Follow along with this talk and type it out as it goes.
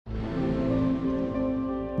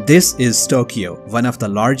This is Tokyo, one of the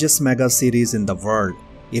largest mega cities in the world.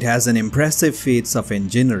 It has an impressive feats of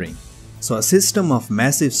engineering. So a system of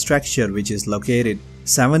massive structure which is located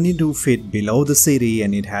 72 feet below the city,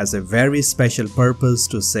 and it has a very special purpose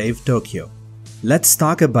to save Tokyo. Let's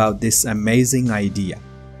talk about this amazing idea.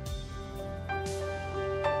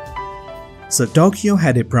 So Tokyo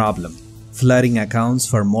had a problem. Flooding accounts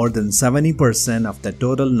for more than 70% of the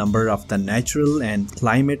total number of the natural and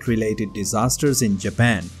climate-related disasters in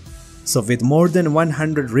Japan. So with more than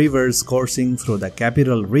 100 rivers coursing through the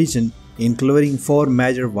capital region, including 4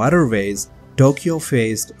 major waterways, Tokyo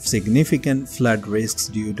faced significant flood risks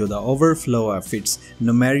due to the overflow of its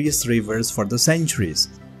numerous rivers for the centuries.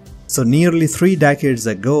 So nearly 3 decades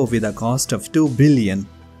ago, with a cost of $2 billion,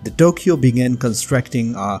 Tokyo began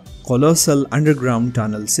constructing a colossal underground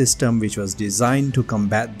tunnel system which was designed to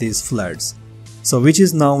combat these floods. So which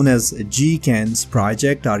is known as GCAN's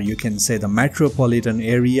project, or you can say the Metropolitan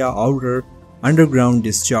Area Outer Underground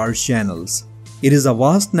Discharge Channels. It is a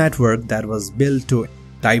vast network that was built to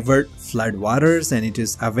divert flood waters, and it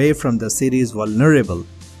is away from the city's vulnerable.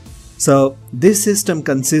 So this system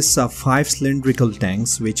consists of 5 cylindrical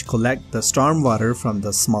tanks which collect the stormwater from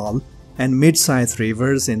the small and mid-sized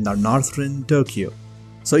rivers in the northern Tokyo.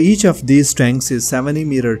 So each of these tanks is 70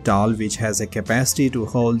 meters tall, which has a capacity to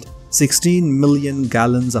hold 16 million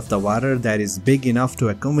gallons of the water that is big enough to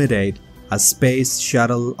accommodate a space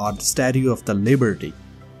shuttle or Statue of the Liberty.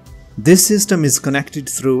 This system is connected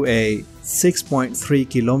through a 6.3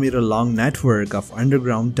 kilometer long network of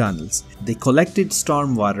underground tunnels. The collected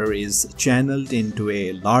stormwater is channeled into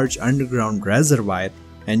a large underground reservoir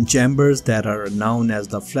and chambers that are known as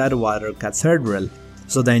the Floodwater Cathedral.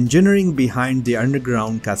 So the engineering behind the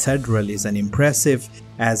underground cathedral is an impressive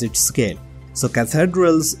as its scale. So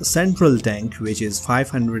cathedral's central tank, which is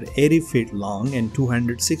 580 feet long and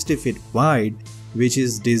 260 feet wide, which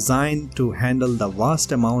is designed to handle the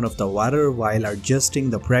vast amount of the water while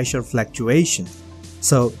adjusting the pressure fluctuation.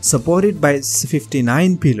 So supported by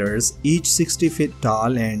 59 pillars, each 60 feet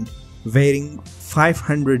tall and weighing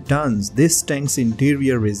 500 tons, this tank's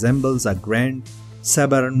interior resembles a grand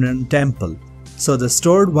subterranean temple. So the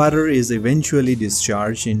stored water is eventually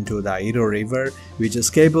discharged into the Edo River, which is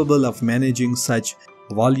capable of managing such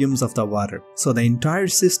volumes of the water. So the entire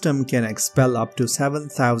system can expel up to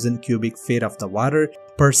 7,000 cubic feet of the water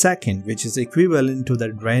per second, which is equivalent to the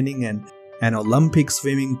draining an Olympic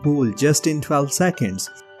swimming pool just in 12 seconds.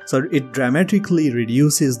 So it dramatically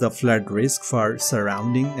reduces the flood risk for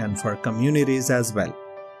surrounding and for communities as well.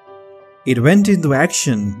 It went into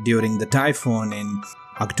action during the typhoon in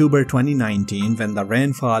October 2019, when the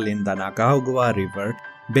rainfall in the Nakagawa River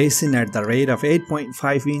basin at the rate of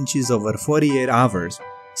 8.5 inches over 48 hours.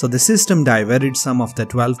 So the system diverted some of the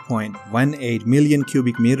 12.18 million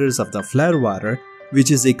cubic meters of the flood water,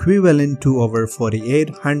 which is equivalent to over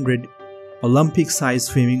 4,800 Olympic-sized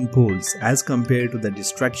swimming pools, as compared to the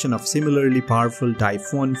destruction of similarly powerful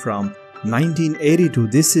typhoon from 1982.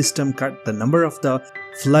 This system cut the number of the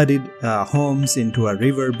flooded homes into a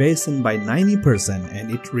river basin by 90%, and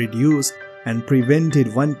it reduced and prevented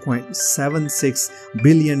 $1.76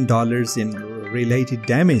 billion in related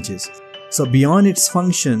damages. So beyond its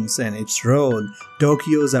functions and its role,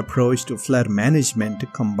 Tokyo's approach to flood management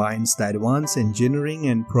combines the advanced engineering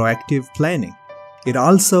and proactive planning. It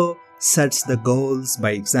also sets the goals by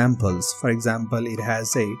examples. For example, it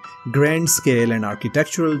has a grand scale and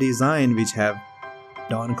architectural design which have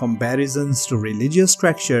done comparisons to religious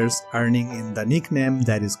structures, earning in the nickname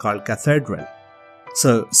that is called cathedral.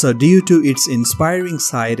 So due to its inspiring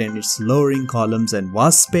sight and its lowering columns and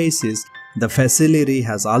vast spaces, the facility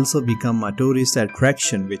has also become a tourist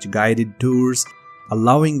attraction with guided tours,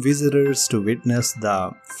 allowing visitors to witness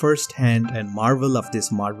the first-hand and marvel of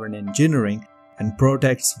this modern engineering, and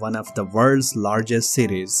protects one of the world's largest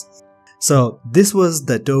cities. So this was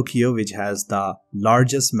the Tokyo, which has the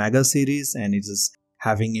largest mega cities, and it is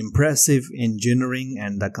having impressive engineering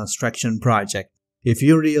and the construction project. If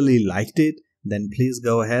you really liked it, then please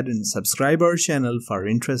go ahead and subscribe our channel for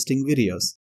interesting videos.